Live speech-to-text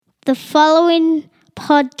The following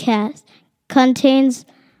podcast contains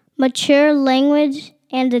mature language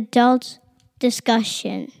and adult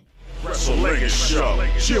discussion. WrestleLegend Show.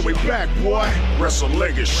 Yeah, we back, boy.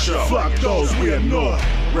 WrestleLegend Show. Fuck those, we ignore.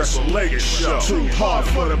 WrestleLegend Show. Too hard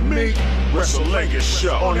for the meat. WrestleLegend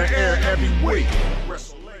Show. On the air every week.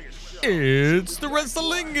 It's the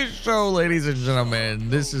WrestleLegend Show, ladies and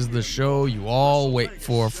gentlemen. This is the show you all wait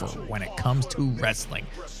for when it comes to wrestling.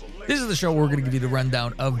 This is the show where we're going to give you the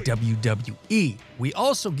rundown of WWE. We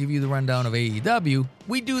also give you the rundown of AEW.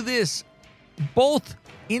 We do this both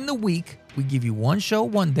in the week. We give you one show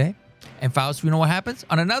one day. And Faust, you know what happens?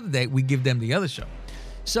 On another day, we give them the other show.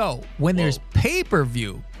 So when there's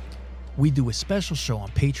pay-per-view, we do a special show on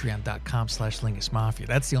patreon.com/LingusMafia.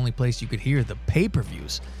 That's the only place you could hear the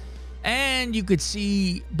pay-per-views. And you could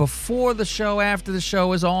see before the show, after the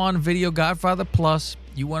show is on Video Godfather Plus.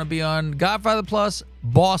 You want to be on Godfather Plus,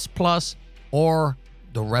 Boss Plus, or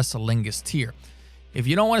the WrestleLingus tier. If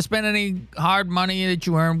you don't want to spend any hard money that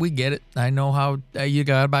you earn, we get it. I know how you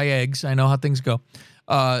got to buy eggs. I know how things go.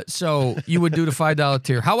 So you would do the $5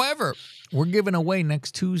 tier. However, we're giving away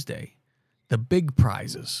next Tuesday the big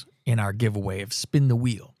prizes in our giveaway of Spin the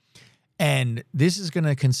Wheel. And this is going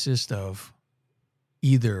to consist of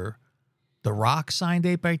either The Rock signed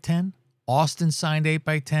 8x10, Austin signed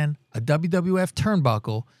 8x10, a WWF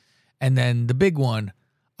turnbuckle, and then the big one,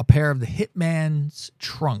 a pair of the Hitman's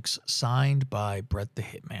trunks signed by Bret the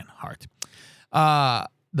Hitman Hart.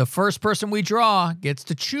 The first person we draw gets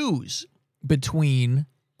to choose between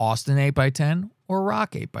Austin 8x10 or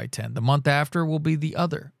Rock 8x10. The month after will be the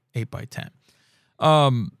other 8x10.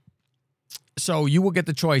 So you will get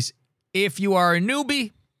the choice. If you are a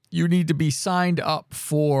newbie, you need to be signed up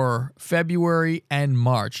for February and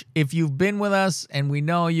March. If you've been with us and we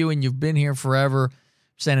know you and you've been here forever,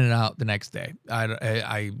 send it out the next day.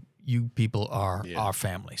 You people are our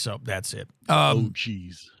family, so that's it.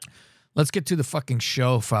 Jeez. Let's get to the fucking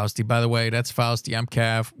show, Fausty. By the way, that's Fausty. I'm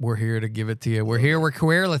Cav. We're here to give it to you. We're here. We're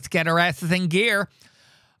queer. Let's get our asses in gear.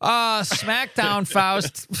 SmackDown,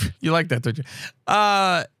 Faust. You like that, don't you?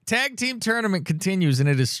 Tag team tournament continues, and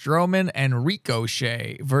it is Strowman and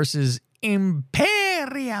Ricochet versus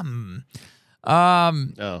Imperium.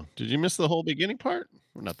 Did you miss the whole beginning part?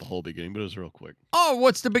 Well, not the whole beginning, but it was real quick. Oh,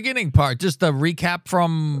 what's the beginning part? Just a recap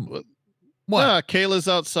from what? Kayla's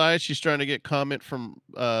outside. She's trying to get comment from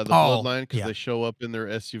the Bloodline because they show up in their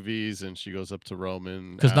SUVs, and she goes up to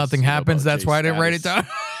Roman. Because nothing happens. That's why I didn't write it down.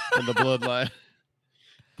 In the Bloodline.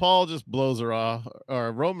 Paul just blows her off,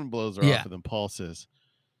 or Roman blows her off, and then Paul says,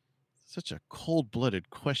 "Such a cold-blooded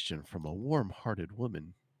question from a warm-hearted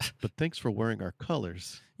woman, but thanks for wearing our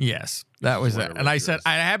colors." Yes, that was it. And I said,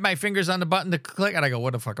 I had my fingers on the button to click, and I go,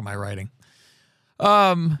 what the fuck am I writing?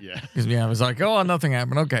 Because I was like, oh, nothing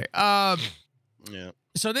happened. Okay.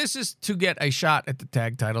 So this is to get a shot at the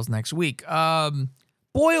tag titles next week.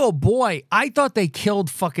 Boy, oh boy, I thought they killed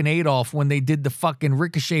fucking Adolf when they did the fucking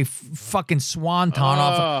Ricochet fucking swanton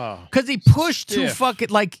off. Because he pushed too fucking,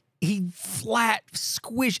 like, he flat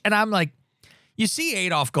squish. And I'm like, you see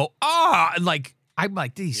Adolf go, and like, I'm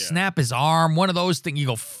like, did he snap his arm? One of those things. You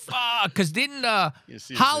go, fuck. Because didn't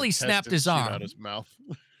Holly snapped his arm? Out his mouth.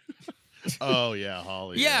 Oh, yeah,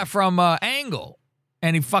 Holly. Yeah, from Angle.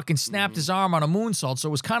 And he fucking snapped his arm on a moonsault. So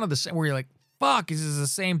it was kind of the same, where you're like, fuck, this is the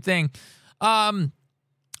same thing.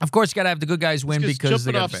 Of course, you got to have the good guys win because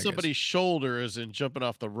they got jumping off somebody's shoulders and jumping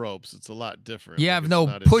off the ropes. It's a lot different. You have no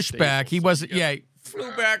pushback. He wasn't. Yeah, he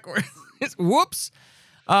flew backwards. Whoops.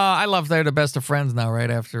 I love they're the best of friends now, right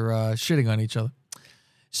after shitting on each other.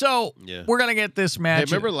 So we're gonna get this match.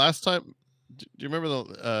 Hey, remember last time? Do you remember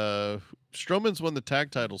the Strowman's won the tag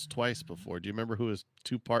titles twice before? Do you remember who his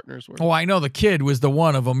two partners were? Oh, I know the Kid was the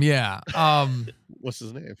one of them. Yeah. What's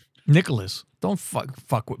his name? Nicholas. Don't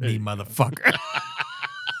fuck with me, motherfucker.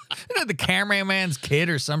 The cameraman's kid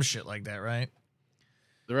or some shit like that, right?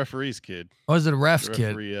 The referee's kid. Oh, is it a ref's the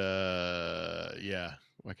kid? Referee, yeah.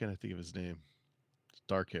 Why can't I think of his name?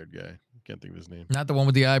 Dark-haired guy. I can't think of his name. Not the one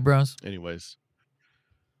with the eyebrows? Anyways.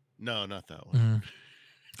 No, not that one.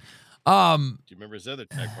 Mm-hmm. Do you remember his other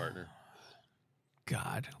tag partner?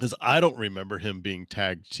 God. Because I don't remember him being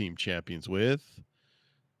tag team champions with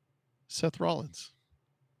Seth Rollins.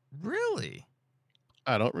 Really?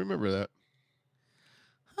 I don't remember that.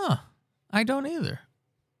 Huh. I don't either.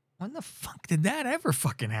 When the fuck did that ever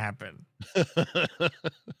fucking happen?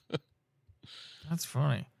 That's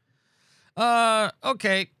funny.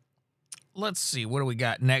 Okay. Let's see. What do we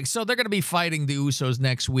got next? So they're going to be fighting the Usos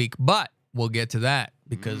next week, but we'll get to that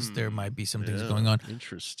because there might be some things going on.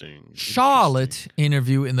 Interesting. Charlotte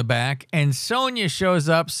interview in the back, and Sonya shows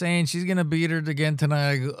up saying she's going to beat her again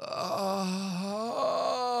tonight. I go,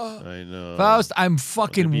 Faust, I'm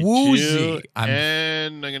fucking woozy.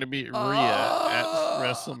 And I'm gonna beat Rhea at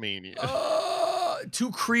WrestleMania.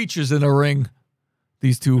 2 creatures in a ring.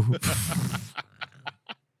 These two.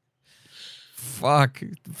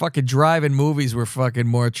 Fucking driving movies were fucking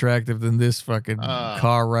more attractive than this fucking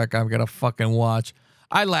car wreck I'm gonna fucking watch.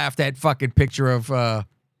 I laughed at fucking picture of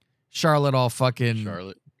Charlotte all fucking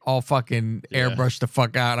airbrushed the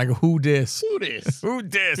fuck out. I go, who dis? Who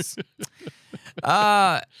dis?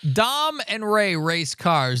 Dom and Ray race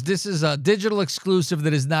cars. This is a digital exclusive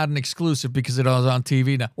that is not an exclusive because it was on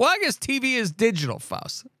TV now. Well, I guess TV is digital,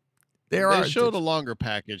 Faust. They showed a longer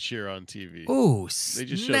package here on TV. Ooh, they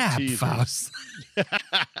just snap, showed Faust.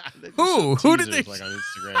 Who did they? Like on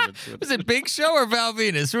Instagram and Twitter. Was it Big Show or Val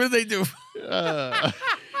Venus? What did they do?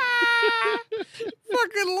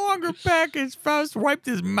 Fucking longer package. Faust wiped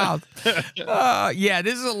his mouth. Yeah,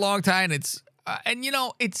 this is a long time. It's and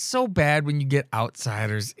it's so bad when you get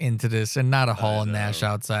outsiders into this, and not a Hall and Nash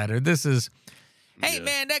outsider. This is. Hey,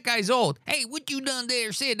 man, that guy's old. Hey, what you done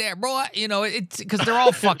there? Said that, bro. It's because they're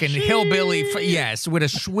all fucking hillbilly. Yes, with a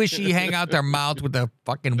swishy hang out their mouth with the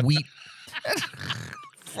fucking wheat.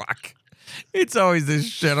 Fuck. It's always this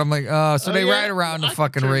shit. I'm like, so they ride around the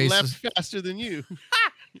fucking races. Left faster than you.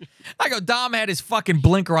 I go, Dom had his fucking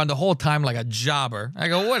blinker on the whole time like a jobber. I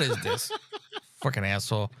go, what is this? Fucking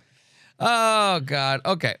asshole. Oh, God.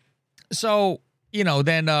 Okay. So,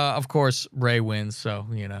 then, of course, Ray wins. So,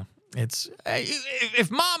 it's if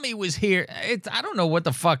mommy was here, I don't know what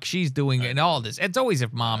the fuck she's doing in all this. It's always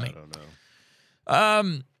if mommy. I don't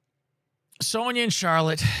know. Sonya and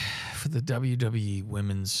Charlotte for the WWE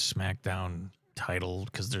Women's SmackDown title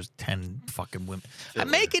because there's 10 fucking women.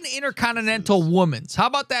 Make an Intercontinental Women's. How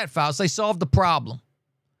about that, Faust? They solved the problem.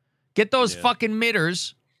 Get those fucking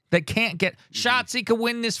mitters that can't get. Shotzi could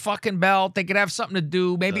win this fucking belt. They could have something to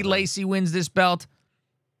do. Maybe Lacey wins this belt.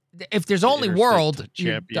 If there's only world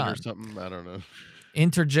champion or something, I don't know.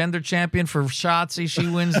 Intergender champion for Shotzi, she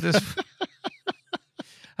wins this.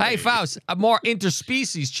 Hey, Faust, a more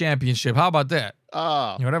interspecies championship. How about that?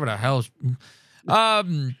 Whatever the hell.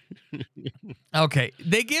 Okay,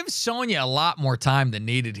 they give Sonya a lot more time than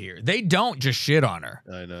needed here. They don't just shit on her.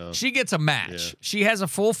 I know. She gets a match. Yeah. She has a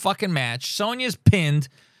full fucking match. Sonya's pinned.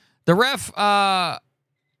 The ref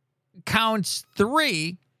counts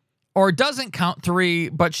 3. Or doesn't count 3,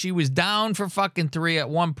 but she was down for fucking 3 at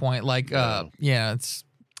one point. It's.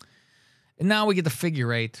 And now we get the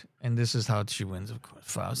figure 8, and this is how she wins, of course,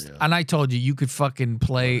 Faust. Yeah. And I told you could fucking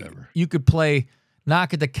play. Whatever. You could play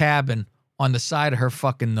Knock at the Cabin on the side of her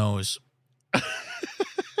fucking nose,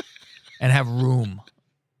 and have room.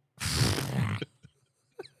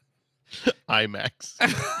 IMAX.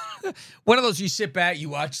 One of those you sit back, you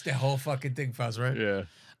watch the whole fucking thing, Faust, right? Yeah.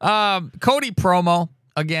 Cody promo.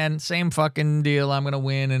 Again, same fucking deal. I'm going to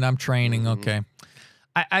win, and I'm training. Okay.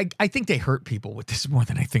 I think they hurt people with this more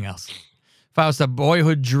than anything else. Faust, a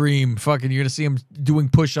boyhood dream. Fucking, you're going to see him doing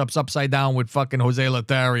push-ups upside down with fucking Jose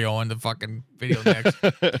Lothario on the fucking video next.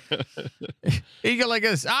 You go like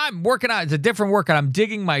this. I'm working out. It's a different workout. I'm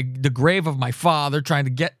digging the grave of my father, trying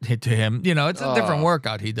to get to him. It's a different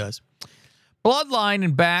workout he does. Bloodline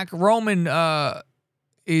and back. Roman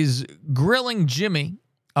is grilling Jimmy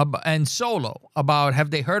and Solo about have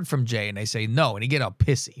they heard from Jay, and they say no, and he get all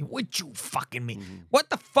pissy. What you fucking mean? What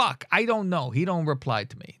the fuck? I don't know. He don't reply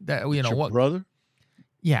to me. That what brother?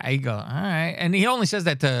 Yeah, he go all right, and he only says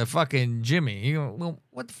that to fucking Jimmy. He go, well,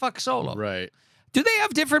 what the fuck, Solo? Right? Do they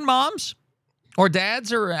have different moms or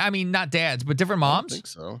dads, or not dads, but different moms? I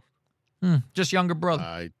don't think so. Just younger brother.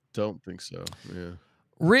 I don't think so. Yeah.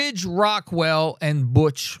 Ridge, Rockwell, and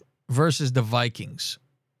Butch versus the Vikings.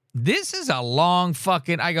 This is a long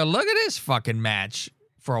fucking. I go, look at this fucking match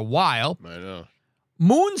for a while. I know.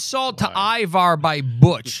 Moonsault to Ivar by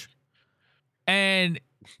Butch, and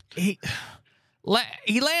he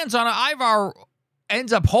lands on it. Ivar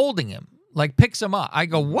ends up holding him, like picks him up. I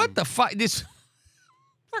go, what the fuck? This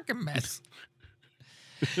fucking mess.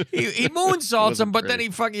 He moonsaults him, but then he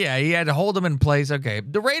had to hold him in place. Okay,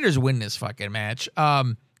 the Raiders win this fucking match.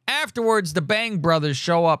 Afterwards, the Bang Brothers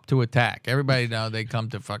show up to attack. Everybody know they come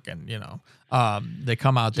to fucking, they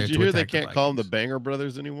come out there to attack. Did you hear they can't call them the Banger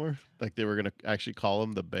Brothers anymore? Like they were going to actually call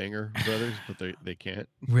them the Banger Brothers, but they can't.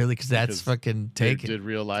 Really? Because that's fucking taken. They did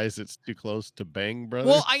realize it's too close to Bang Brothers?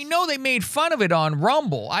 Well, I know they made fun of it on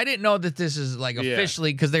Rumble. I didn't know that this is like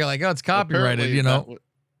officially, because they're like, oh, it's copyrighted, Apparently,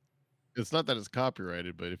 it's not that it's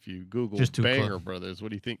copyrighted, but if you Google Banger Brothers, what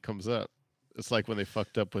do you think comes up? It's like when they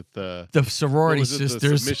fucked up with the sorority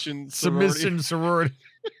sisters. The submission sorority.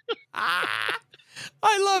 I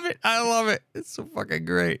love it. It's so fucking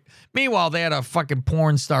great. Meanwhile, they had a fucking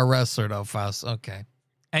porn star wrestler, though, Faust. Okay.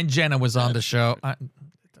 And Jenna was on the show.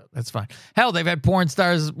 That's fine. Hell, they've had porn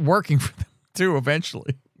stars working for them too.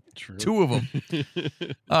 Eventually, True. 2 of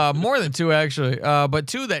them, more than 2 actually, but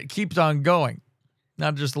 2 that keeps on going.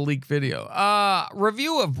 Not just a leak video.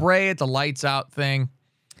 Review of Bray at the lights out thing.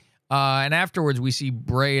 And afterwards, we see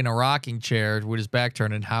Bray in a rocking chair with his back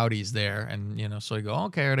turned, and Howdy's there. And, so you go,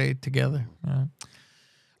 okay, are they together?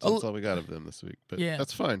 So that's all we got of them this week. But Yeah.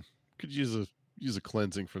 that's fine. Could use a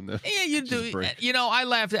cleansing from them. Yeah, you Just do. break. I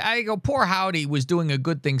laughed. I go, poor Howdy was doing a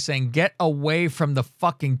good thing saying, get away from the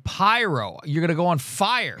fucking pyro. You're going to go on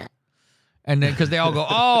fire. And then, because they all go,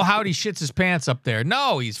 oh, Howdy shits his pants up there.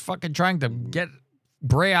 No, he's fucking trying to get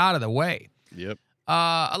Bray out of the way. Yep.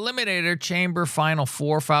 Eliminator Chamber Final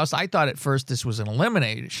 4, Faust. I thought at first this was an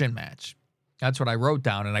elimination match. That's what I wrote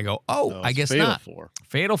down, and I go, No, I it's guess Fatal not. 4.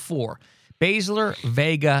 Fatal 4. Baszler,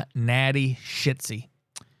 Vega, Natty, Shitzy.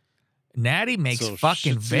 Natty makes So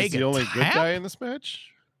fucking Shitsy's Vega the only good tap? guy in this match?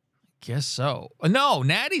 Guess so. No,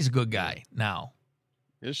 Natty's a good guy now.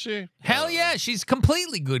 Is she? Hell yeah, she's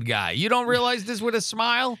completely good guy. You don't realize this with a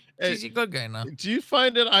smile? Hey, She's a good guy now. Do you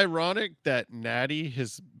find it ironic that Natty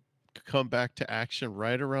has come back to action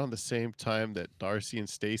right around the same time that Darcy and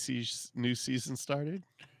Stacy's new season started?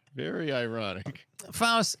 Very ironic.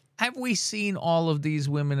 Faust, have we seen all of these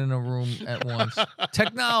women in a room at once?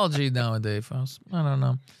 Technology nowadays, Faust. I don't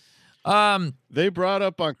know. They brought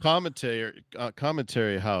up on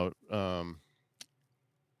commentary how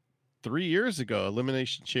 3 years ago,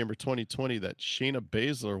 Elimination Chamber 2020, that Shayna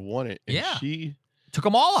Baszler won it, and Yeah. she Took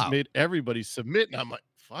them all out. made everybody submit. And I'm like,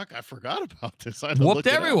 fuck, I forgot about this. I Whooped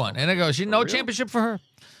everyone. And it goes, For no real? championship for her.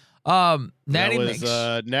 Natty that was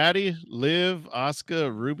makes. Natty, Liv,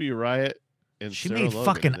 Asuka, Ruby Riot, and She Sarah made Logan.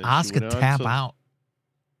 fucking And then she Asuka went on tap to- out.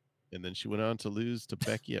 And then she went on to lose to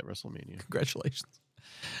Becky at WrestleMania. Congratulations.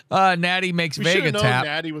 Natty makes We should Vega have known tap.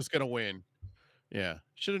 Natty was going to win. Yeah.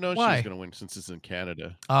 Should have known she Why? was going to win since it's in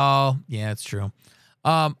Canada. Oh, yeah, it's true.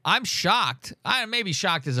 I'm shocked. Maybe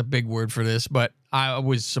shocked is a big word for this, but I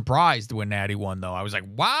was surprised when Natty won, though. I was like,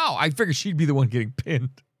 wow, I figured she'd be the one getting pinned.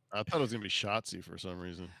 I thought it was going to be Shotzi for some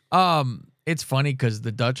reason. It's funny because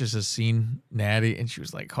the Duchess has seen Natty, and she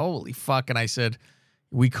was like, holy fuck. And I said,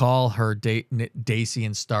 we call her Daisy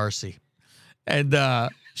and Starcy. And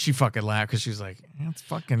she fucking laughed because she's like, it's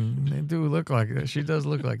fucking, they do look like that. She does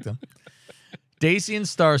look like them. Daisy and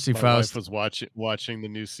Starcy, My Faust. wife was watching the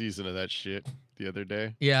new season of that shit the other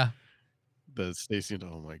day. Yeah. The Stacey,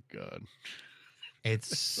 oh my God.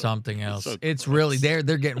 It's something else. so It's gross. really they're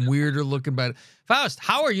getting weirder looking. But Faust,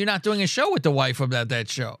 how are you not doing a show with the wife about that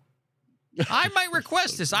show? I might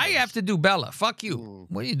request this. I have to do Bella. Fuck you.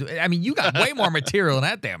 What do you do? I mean, you got way more material in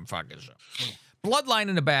that damn fucking show. Bloodline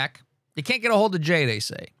in the back. You can't get a hold of Jay, they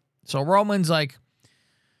say. So Roman's like,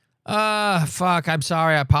 fuck, I'm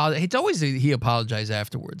sorry, I apologize. It's always he apologized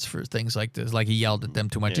afterwards for things like this, like he yelled at them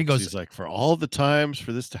too much. Yeah, He 'cause goes, he's like, for all the times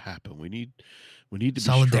for this to happen, we need to be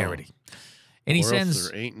solidarity. strong, And he or else sends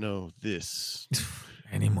there ain't no this.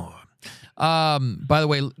 anymore. By the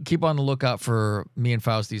way, keep on the lookout for me and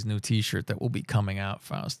Fausti's new T-shirt that will be coming out,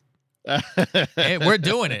 Faust. Hey, we're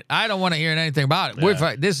doing it. I don't want to hear anything about it.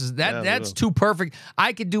 Yeah. This is that. Yeah, we That's will. too perfect.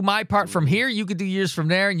 I could do my part from here. You could do yours from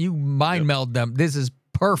there, and you mind meld them. This is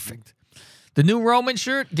perfect. The new Roman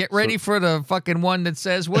shirt. Get ready for the fucking one that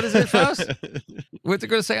says, "What is it, Faust? What's it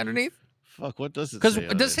going to say underneath?" Fuck, what does it Because say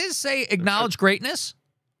on does it? his say acknowledge greatness?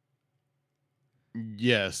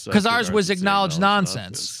 Yes. I Because think ours was would say acknowledge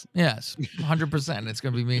nonsense. Yes, 100%. It's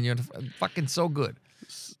going to be me and you. Fucking so good.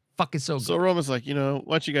 Fucking so good. So Roman's like, why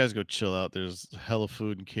don't you guys go chill out? There's hella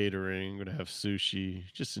food and catering. We're gonna have sushi.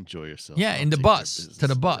 Just enjoy yourself. Yeah, I'll in the take care of bus, to business the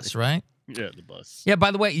for bus, you." right? Yeah, the bus. Yeah,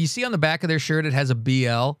 by the way, you see on the back of their shirt, it has a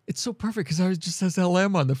BL. It's so perfect because ours just says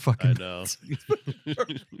LM on the fucking. I know.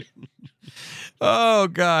 Oh,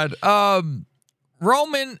 God.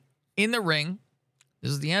 Roman in the ring.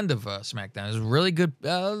 This is the end of SmackDown. It's a really good,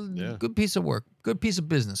 good piece of work. Good piece of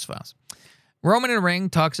business, Faust. Roman in the ring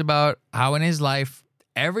talks about how in his life,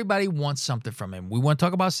 everybody wants something from him. We want to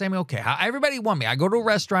talk about Sammy. Okay, how everybody want me. I go to a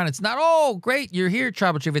restaurant. It's not, oh, great, you're here,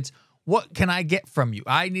 Tribal Chief. It's, what can I get from you?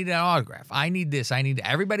 I need an autograph. I need this. I need that.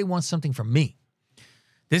 Everybody wants something from me.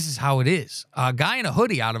 This is how it is. A guy in a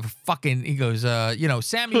hoodie out of fucking, he goes,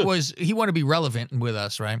 Sammy he wanted to be relevant with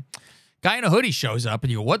us, right? Guy in a hoodie shows up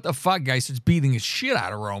and you go, what the fuck? Guy starts beating his shit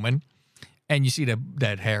out of Roman. And you see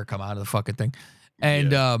that hair come out of the fucking thing.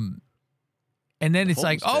 And and then it's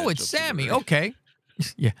like, Homeless oh, man it's jumps in the Sammy. ring. Okay.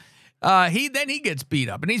 Yeah. He gets beat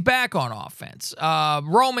up and he's back on offense.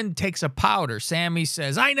 Roman takes a powder. Sammy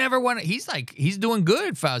says, I never want to. He's doing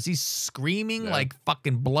good, Faust. He's screaming like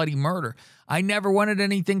fucking bloody murder. I never wanted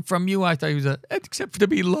anything from you. I thought he was except for to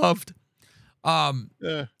be loved.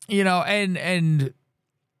 You know,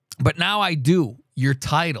 but now I do. Your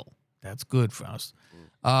title. That's good, Faust.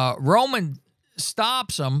 Roman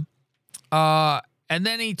stops him, and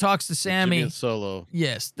then he talks to Sammy. Jimmy and Solo.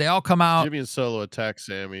 Yes, they all come out. Jimmy and Solo attack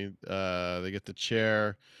Sammy. They get the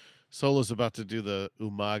chair. Solo's about to do the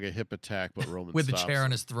Umaga hip attack, but Roman with the stops chair him.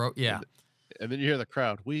 on his throat. Yeah. And then you hear the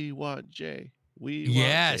crowd, "We want Jay. We want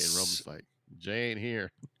Jay." And Roman's like, "Jay ain't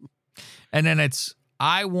here." And then it's,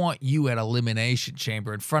 "I want you at Elimination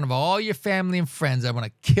Chamber in front of all your family and friends. I want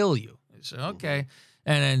to kill you." I said, "Okay."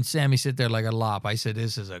 And then Sammy sit there like a lop. I said,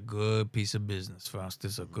 "This is a good piece of business, Faust.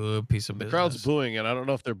 This is a good piece of business." The crowd's booing, and I don't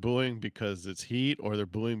know if they're booing because it's heat or they're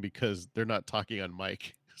booing because they're not talking on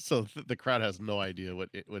mic. So the crowd has no idea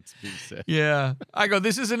what's being said. Yeah. I go,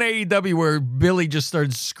 this is an AEW where Billy just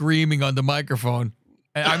started screaming on the microphone.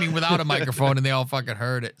 I mean, without a microphone, and they all fucking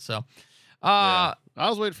heard it. So, I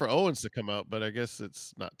was waiting for Owens to come out, but I guess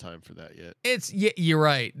it's not time for that yet. You're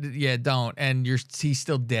right. Yeah, don't. And he's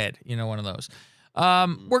still dead. You know, one of those.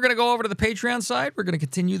 We're going to go over to the Patreon side. We're going to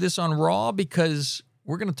continue this on Raw because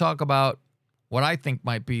we're going to talk about what I think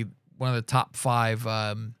might be one of the top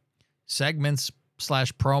 5 segments /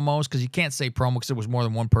 promos, because you can't say promo because it was more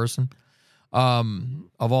than one person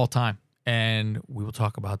of all time. And we will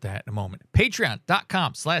talk about that in a moment.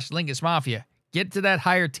 Patreon.com/Lingus Mafia. Get to that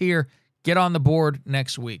higher tier. Get on the board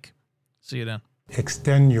next week. See you then.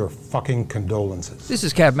 Extend your fucking condolences. This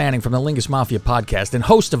is Cav Manning from the Lingus Mafia podcast and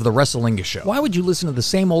host of the WrestleLingus Show. Why would you listen to the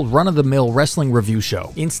same old run-of-the-mill wrestling review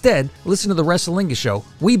show? Instead, listen to the WrestleLingus Show.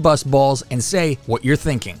 We bust balls and say what you're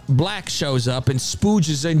thinking. Black shows up and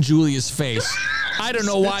spooges in Julia's face. I don't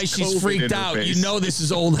know why she's freaked out. You know this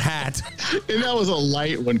is old hat. And that was a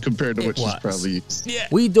light one compared to what she's probably used. Yeah.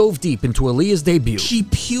 We dove deep into Aaliyah's debut. She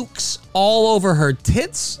pukes all over her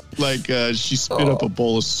tits. Like she spit up a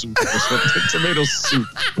bowl of soup or something. Tomato soup.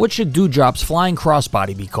 What should Dewdrop's flying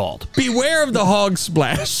crossbody be called? Beware of the hog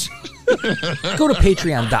splash. Go to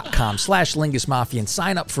patreon.com/Lingus Mafia and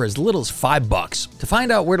sign up for as little as $5. To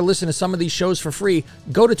find out where to listen to some of these shows for free,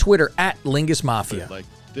 go to Twitter @Lingus Mafia. Like,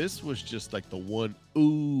 this was just like the one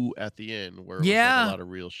ooh at the end where it was like a lot of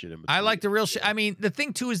real shit in between. I like the real shit. I mean, the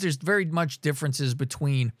thing too is there's very much differences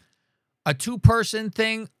between a 2-person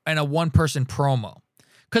thing and a 1-person promo.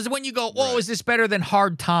 Because when you go, is this better than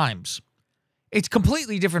Hard Times? It's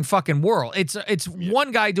completely different fucking world. It's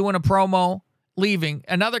one guy doing a promo, leaving,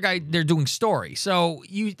 another guy, they're doing story. So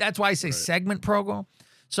that's why I say segment promo.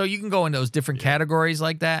 So you can go in those different categories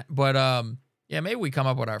like that. But maybe we come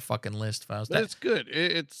up with our fucking list, Faust. That's good.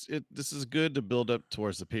 This is good to build up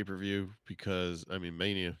towards the pay-per-view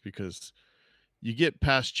Mania, because you get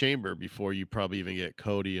past Chamber before you probably even get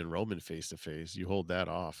Cody and Roman face to face. You hold that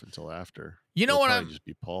off until after. You know what? Just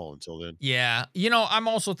be Paul until then. Yeah. You know, I'm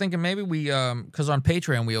also thinking maybe we, because on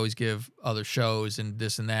Patreon we always give other shows and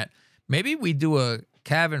this and that. Maybe we do a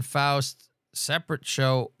Cav and Faust separate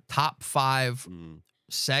show, top 5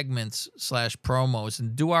 segments / promos,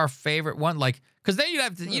 and do our favorite one. Like, because then you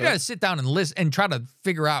have to sit down and list and try to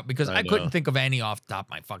figure out, because I couldn't think of any off the top of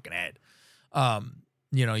my fucking head.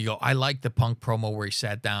 You know, you go, I like the Punk promo where he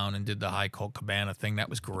sat down and did the High Colt Cabana thing. That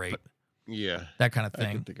was great. Yeah. That kind of thing.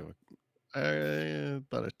 I can think of I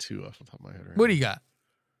thought of 2 off the top of my head. Right what do you got?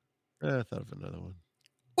 I thought of another one.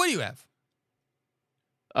 What do you have?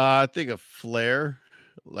 I think of Flair,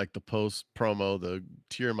 like the post promo, the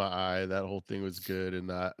tear in my eye. That whole thing was good. And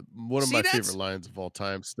one of my favorite lines of all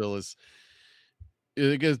time still is,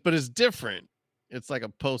 but it's different. It's like a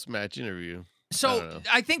post-match interview. So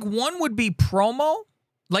I think one would be promo.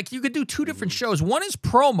 Like you could do 2 different shows. One is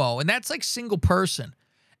promo, and that's like single person.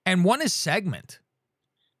 And one is segment.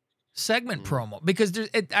 Promo. Because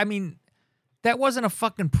that wasn't a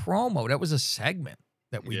fucking promo. That was a segment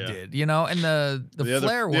that we did, you know? And the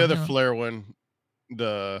Flair one. The other Flair one,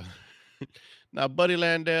 now Buddy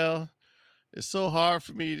Landell, it's so hard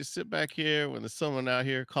for me to sit back here when there's someone out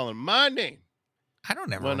here calling my name. I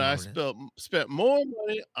don't ever when I remember spent more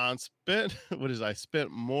money on I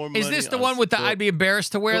spent more money. Is this the one with the I'd be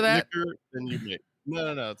embarrassed to wear that? Than you made.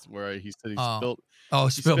 No. It's where he said he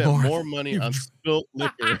spent more money on spilt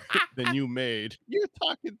liquor than you made. You're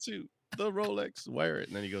talking to the Rolex, wear it.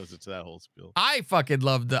 And then he goes into that whole spiel. I fucking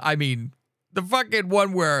love the fucking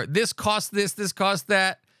one where this costs this costs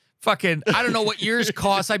that. Fucking, I don't know what yours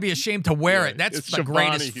cost. I'd be ashamed to wear it. That's the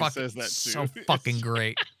greatest fucking, so fucking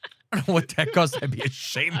great. I don't know what that costs. I'd be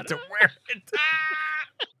ashamed to wear it.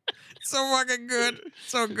 So fucking good.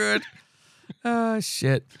 So good. Oh,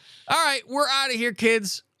 shit. All right, we're out of here,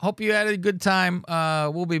 kids. Hope you had a good time.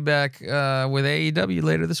 We'll be back with AEW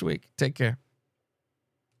later this week. Take care.